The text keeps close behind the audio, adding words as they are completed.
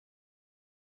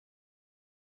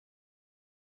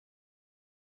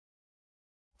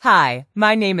Hi,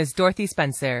 my name is Dorothy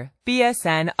Spencer,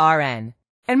 BSN RN,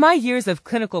 and my years of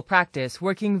clinical practice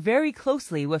working very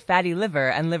closely with fatty liver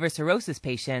and liver cirrhosis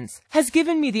patients has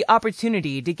given me the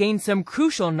opportunity to gain some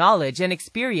crucial knowledge and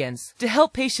experience to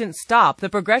help patients stop the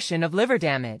progression of liver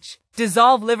damage,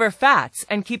 dissolve liver fats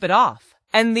and keep it off,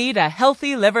 and lead a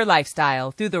healthy liver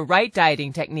lifestyle through the right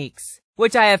dieting techniques,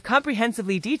 which I have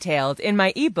comprehensively detailed in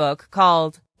my ebook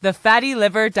called The Fatty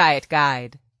Liver Diet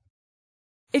Guide.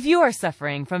 If you are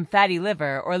suffering from fatty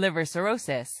liver or liver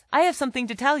cirrhosis, I have something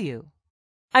to tell you.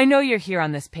 I know you're here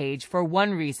on this page for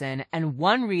one reason and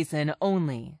one reason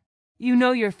only. You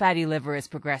know your fatty liver is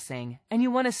progressing, and you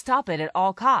want to stop it at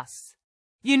all costs.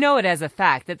 You know it as a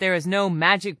fact that there is no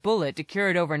magic bullet to cure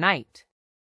it overnight.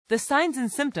 The signs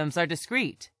and symptoms are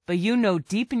discrete, but you know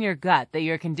deep in your gut that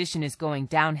your condition is going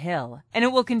downhill, and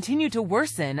it will continue to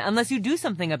worsen unless you do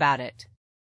something about it.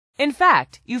 In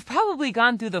fact, you've probably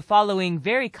gone through the following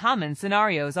very common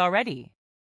scenarios already.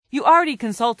 You already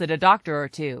consulted a doctor or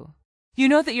two. You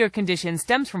know that your condition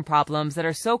stems from problems that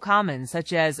are so common,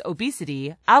 such as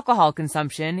obesity, alcohol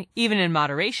consumption, even in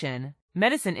moderation,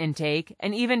 medicine intake,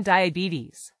 and even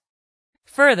diabetes.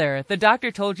 Further, the doctor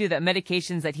told you that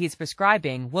medications that he's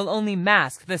prescribing will only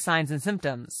mask the signs and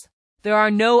symptoms. There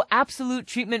are no absolute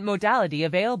treatment modality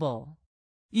available.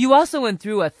 You also went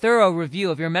through a thorough review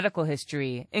of your medical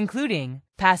history, including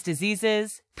past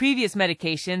diseases, previous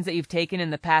medications that you've taken in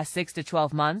the past 6 to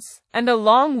 12 months, and a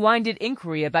long-winded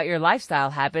inquiry about your lifestyle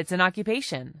habits and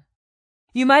occupation.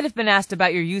 You might have been asked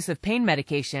about your use of pain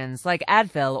medications like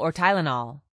Advil or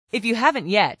Tylenol. If you haven't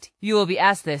yet, you will be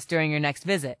asked this during your next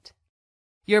visit.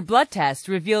 Your blood test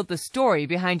revealed the story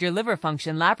behind your liver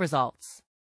function lab results.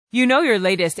 You know your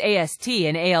latest AST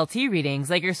and ALT readings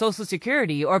like your social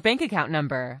security or bank account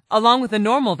number, along with the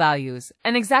normal values,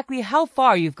 and exactly how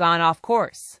far you've gone off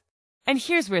course. And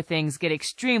here's where things get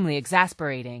extremely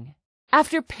exasperating.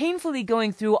 After painfully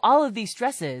going through all of these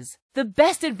stresses, the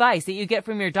best advice that you get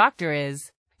from your doctor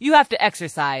is, you have to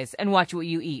exercise and watch what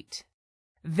you eat.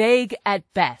 Vague at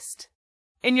best.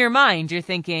 In your mind, you're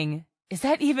thinking, is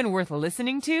that even worth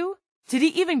listening to? Did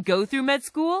he even go through med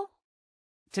school?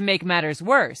 To make matters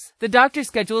worse, the doctor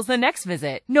schedules the next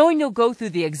visit, knowing you'll go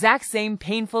through the exact same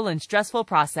painful and stressful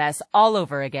process all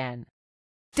over again.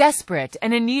 Desperate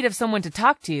and in need of someone to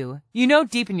talk to, you know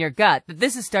deep in your gut that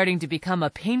this is starting to become a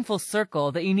painful circle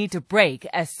that you need to break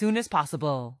as soon as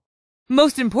possible.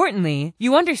 Most importantly,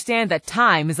 you understand that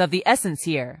time is of the essence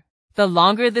here. The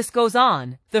longer this goes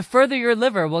on, the further your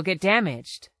liver will get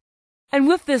damaged. And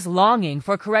with this longing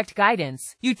for correct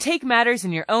guidance, you take matters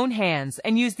in your own hands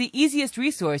and use the easiest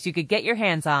resource you could get your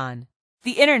hands on,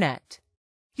 the internet.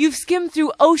 You've skimmed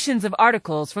through oceans of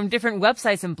articles from different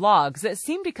websites and blogs that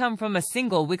seem to come from a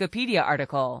single Wikipedia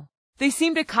article. They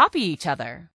seem to copy each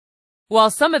other.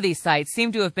 While some of these sites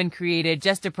seem to have been created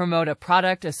just to promote a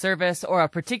product, a service, or a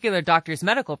particular doctor's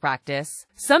medical practice,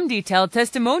 some detail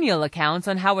testimonial accounts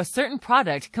on how a certain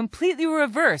product completely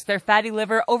reversed their fatty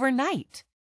liver overnight.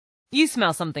 You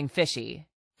smell something fishy.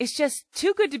 It's just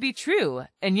too good to be true,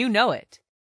 and you know it.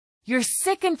 You're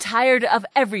sick and tired of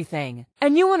everything,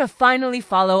 and you want to finally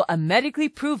follow a medically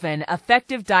proven,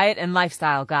 effective diet and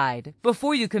lifestyle guide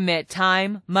before you commit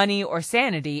time, money, or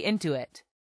sanity into it.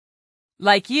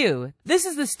 Like you, this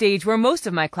is the stage where most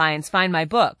of my clients find my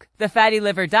book, The Fatty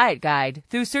Liver Diet Guide,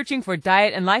 through searching for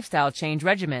diet and lifestyle change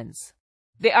regimens.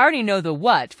 They already know the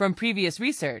what from previous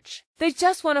research. They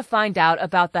just want to find out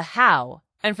about the how.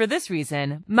 And for this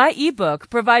reason, my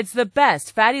ebook provides the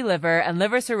best fatty liver and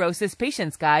liver cirrhosis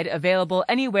patient's guide available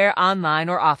anywhere online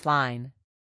or offline.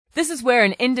 This is where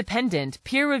an independent,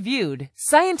 peer-reviewed,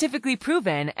 scientifically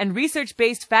proven, and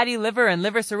research-based fatty liver and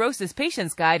liver cirrhosis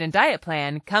patient's guide and diet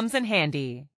plan comes in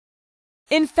handy.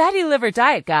 In Fatty Liver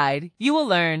Diet Guide, you will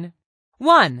learn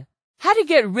 1. How to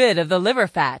get rid of the liver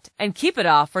fat and keep it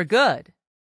off for good.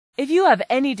 If you have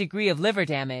any degree of liver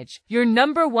damage, your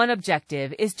number one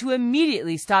objective is to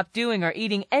immediately stop doing or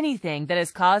eating anything that has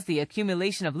caused the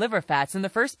accumulation of liver fats in the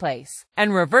first place,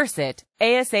 and reverse it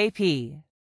ASAP.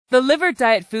 The liver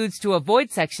diet foods to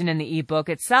avoid section in the ebook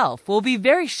itself will be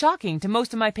very shocking to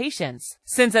most of my patients,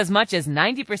 since as much as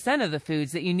 90% of the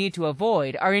foods that you need to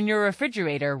avoid are in your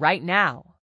refrigerator right now.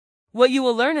 What you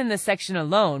will learn in this section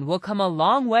alone will come a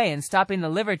long way in stopping the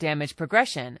liver damage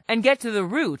progression and get to the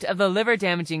root of the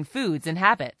liver-damaging foods and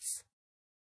habits.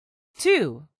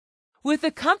 2. With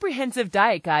the comprehensive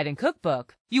diet guide and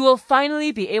cookbook, you will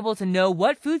finally be able to know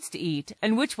what foods to eat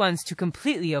and which ones to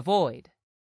completely avoid.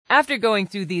 After going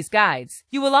through these guides,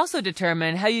 you will also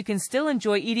determine how you can still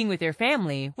enjoy eating with your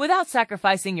family without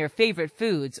sacrificing your favorite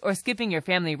foods or skipping your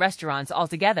family restaurants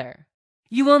altogether.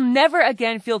 You will never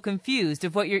again feel confused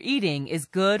if what you're eating is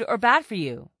good or bad for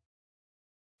you.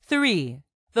 3.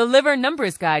 The Liver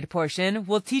Numbers Guide portion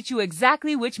will teach you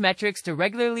exactly which metrics to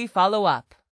regularly follow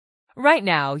up. Right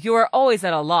now, you are always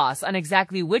at a loss on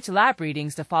exactly which lab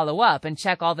readings to follow up and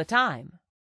check all the time.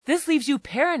 This leaves you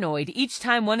paranoid each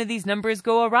time one of these numbers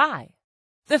go awry.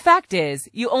 The fact is,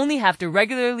 you only have to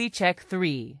regularly check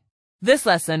 3. This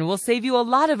lesson will save you a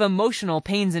lot of emotional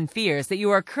pains and fears that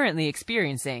you are currently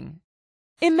experiencing.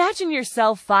 Imagine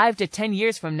yourself 5 to 10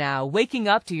 years from now waking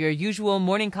up to your usual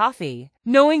morning coffee,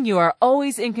 knowing you are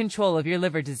always in control of your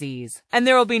liver disease, and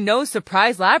there will be no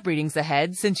surprise lab readings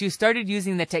ahead since you started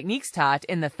using the techniques taught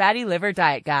in the Fatty Liver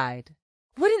Diet Guide.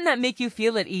 Wouldn't that make you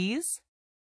feel at ease?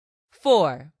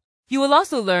 4. You will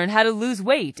also learn how to lose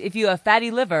weight if you have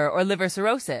fatty liver or liver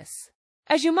cirrhosis.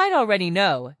 As you might already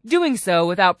know, doing so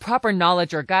without proper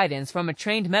knowledge or guidance from a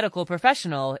trained medical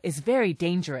professional is very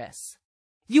dangerous.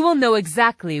 You will know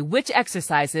exactly which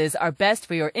exercises are best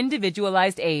for your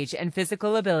individualized age and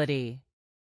physical ability.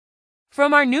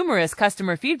 From our numerous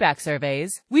customer feedback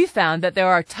surveys, we found that there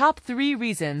are top 3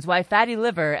 reasons why fatty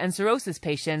liver and cirrhosis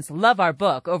patients love our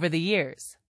book over the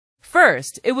years.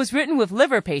 First, it was written with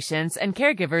liver patients and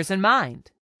caregivers in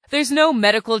mind. There's no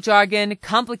medical jargon,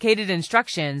 complicated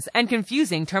instructions, and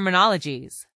confusing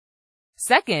terminologies.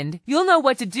 Second, you'll know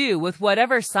what to do with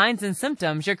whatever signs and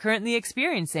symptoms you're currently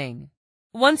experiencing.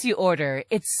 Once you order,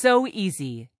 it's so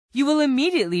easy. You will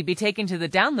immediately be taken to the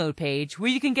download page where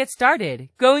you can get started,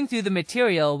 going through the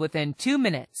material within 2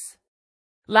 minutes.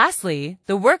 Lastly,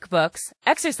 the workbooks,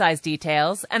 exercise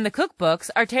details, and the cookbooks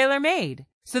are tailor-made,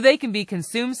 so they can be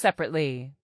consumed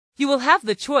separately. You will have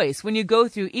the choice when you go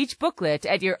through each booklet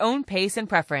at your own pace and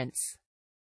preference.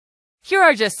 Here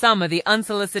are just some of the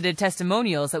unsolicited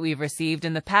testimonials that we've received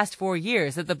in the past 4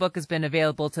 years that the book has been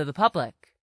available to the public.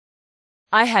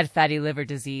 I had fatty liver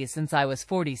disease since I was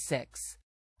 46.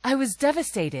 I was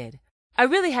devastated. I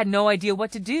really had no idea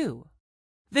what to do.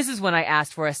 This is when I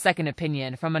asked for a second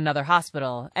opinion from another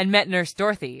hospital and met Nurse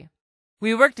Dorothy.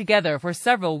 We worked together for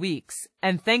several weeks,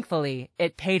 and thankfully,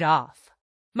 it paid off.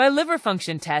 My liver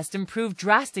function test improved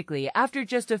drastically after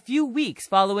just a few weeks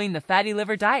following the Fatty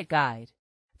Liver Diet Guide.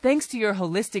 Thanks to your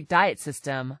holistic diet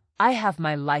system, I have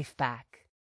my life back.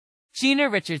 Gina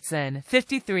Richardson,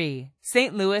 53,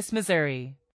 St. Louis,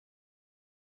 Missouri.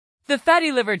 The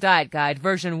Fatty Liver Diet Guide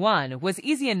version 1 was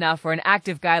easy enough for an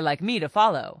active guy like me to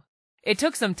follow. It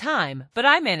took some time, but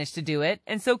I managed to do it,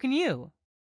 and so can you.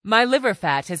 My liver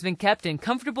fat has been kept in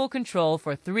comfortable control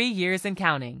for 3 years and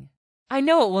counting. I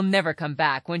know it will never come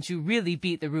back once you really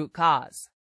beat the root cause.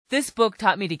 This book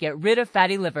taught me to get rid of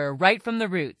fatty liver right from the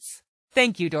roots.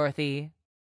 Thank you, Dorothy.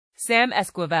 Sam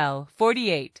Esquivel,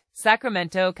 48,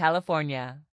 Sacramento,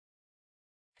 California.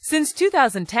 Since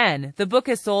 2010, the book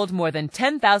has sold more than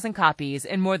 10,000 copies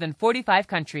in more than 45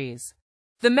 countries.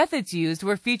 The methods used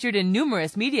were featured in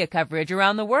numerous media coverage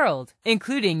around the world,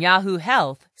 including Yahoo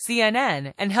Health,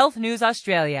 CNN, and Health News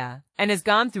Australia, and has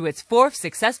gone through its 4th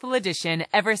successful edition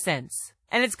ever since,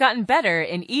 and it's gotten better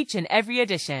in each and every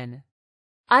edition.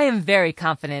 I am very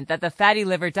confident that the Fatty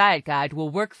Liver Diet Guide will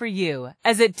work for you,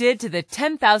 as it did to the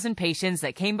 10,000 patients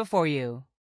that came before you.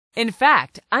 In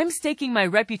fact, I'm staking my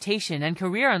reputation and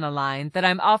career on the line that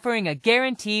I'm offering a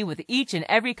guarantee with each and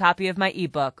every copy of my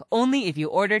ebook only if you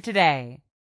order today.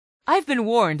 I've been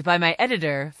warned by my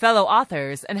editor, fellow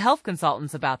authors, and health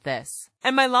consultants about this,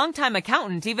 and my longtime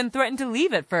accountant even threatened to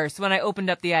leave at first when I opened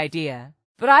up the idea.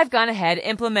 But I've gone ahead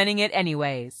implementing it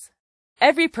anyways.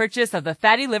 Every purchase of the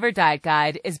Fatty Liver Diet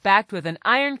Guide is backed with an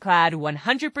ironclad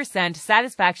 100%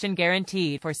 satisfaction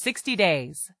guarantee for 60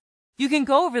 days. You can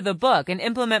go over the book and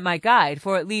implement my guide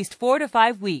for at least 4 to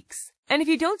 5 weeks. And if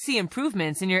you don't see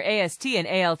improvements in your AST and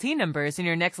ALT numbers in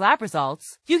your next lab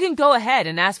results, you can go ahead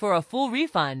and ask for a full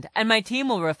refund, and my team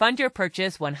will refund your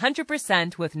purchase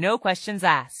 100% with no questions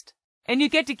asked. And you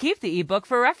get to keep the ebook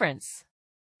for reference.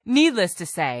 Needless to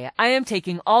say, I am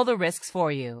taking all the risks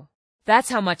for you. That's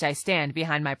how much I stand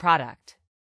behind my product.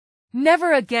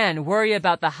 Never again worry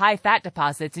about the high fat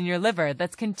deposits in your liver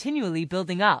that's continually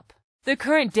building up, the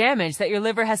current damage that your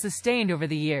liver has sustained over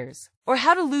the years, or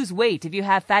how to lose weight if you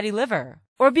have fatty liver,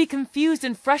 or be confused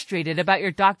and frustrated about your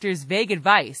doctor's vague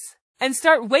advice, and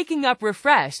start waking up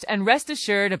refreshed and rest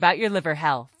assured about your liver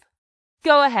health.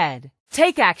 Go ahead,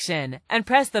 take action, and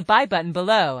press the buy button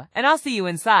below, and I'll see you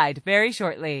inside very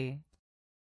shortly.